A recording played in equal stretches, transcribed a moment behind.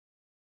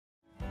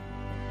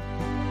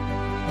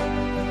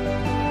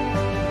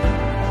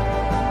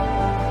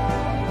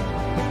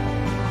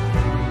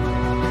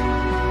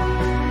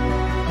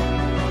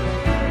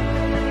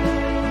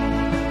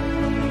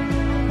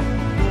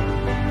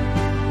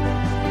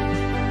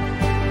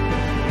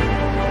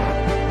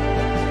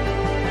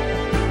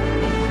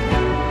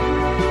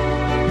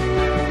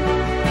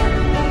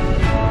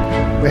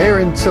We're here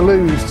in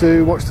Toulouse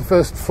to watch the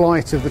first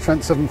flight of the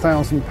Trent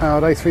 7000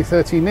 powered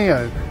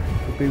A330neo.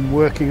 We've been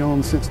working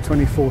on since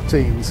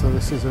 2014, so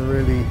this is a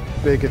really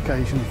big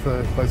occasion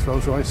for both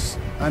Rolls-Royce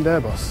and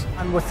Airbus.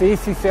 And with the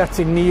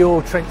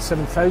A330neo Trent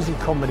 7000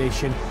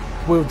 combination,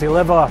 we'll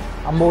deliver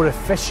a more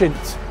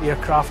efficient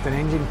aircraft and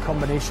engine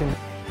combination.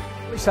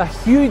 It's a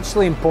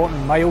hugely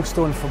important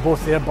milestone for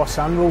both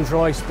Airbus and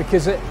Rolls-Royce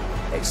because it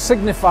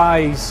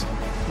signifies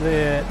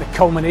the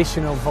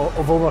culmination of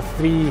over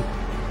 3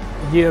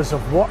 years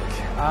of work,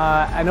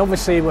 and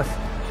obviously with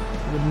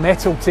the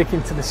metal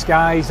taken to the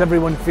skies,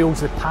 everyone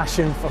feels the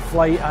passion for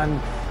flight, and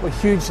we're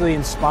hugely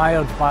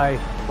inspired by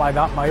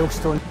that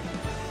milestone.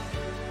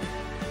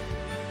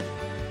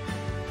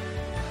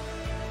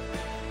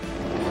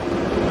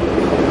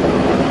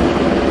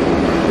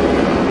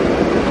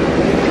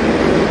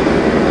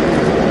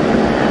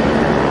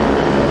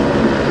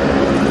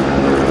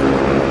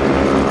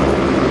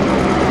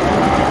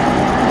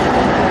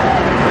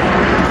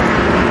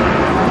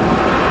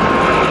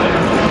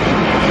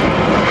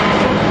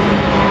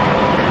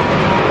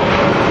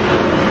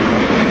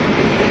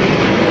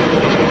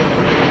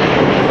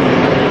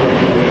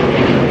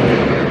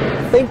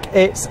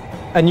 It's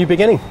a new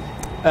beginning.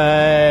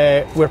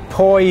 We're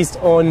poised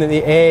on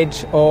the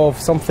edge of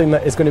something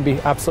that is going to be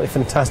absolutely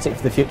fantastic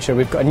for the future.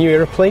 We've got a new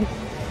aeroplane,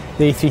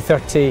 the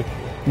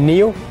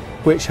A330neo,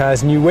 which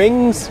has new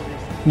wings,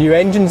 new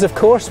engines of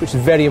course, which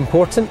is very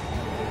important.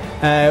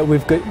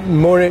 We've got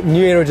more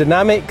new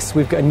aerodynamics,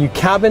 we've got a new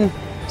cabin,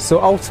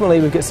 so ultimately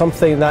we've got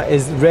something that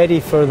is ready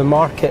for the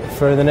market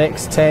for the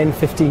next 10,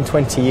 15,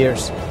 20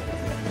 years.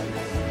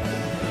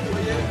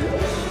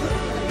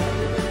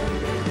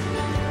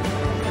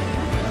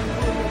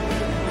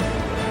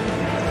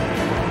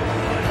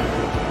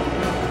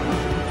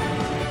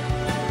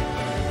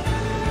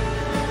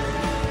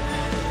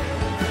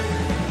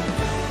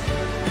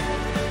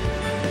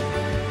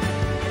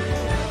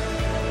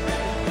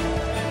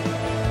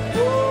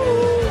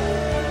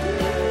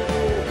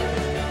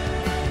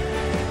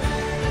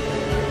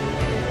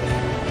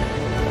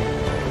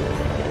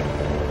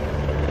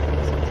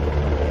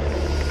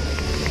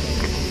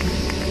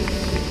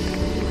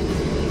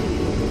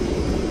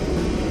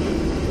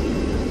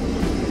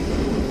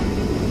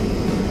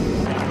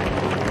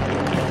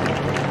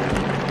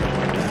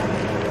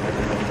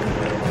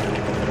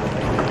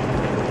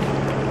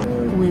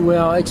 We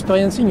were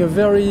experiencing a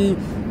very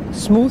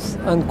smooth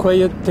and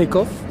quiet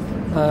takeoff,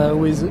 but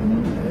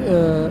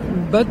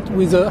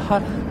with a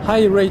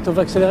high rate of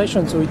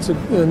acceleration. So it's a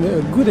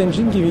good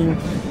engine giving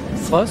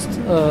thrust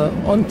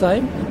on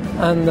time,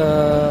 and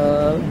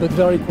but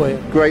very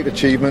quiet. Great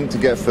achievement to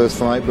get first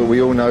flight, but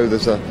we all know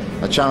there's a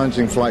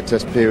challenging flight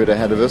test period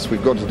ahead of us.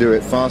 We've got to do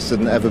it faster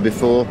than ever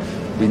before.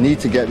 We need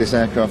to get this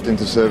aircraft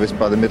into service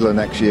by the middle of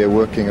next year,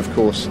 working, of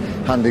course,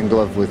 hand in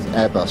glove with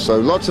Airbus. So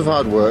lots of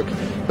hard work,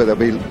 but there'll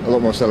be a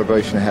lot more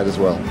celebration ahead as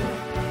well.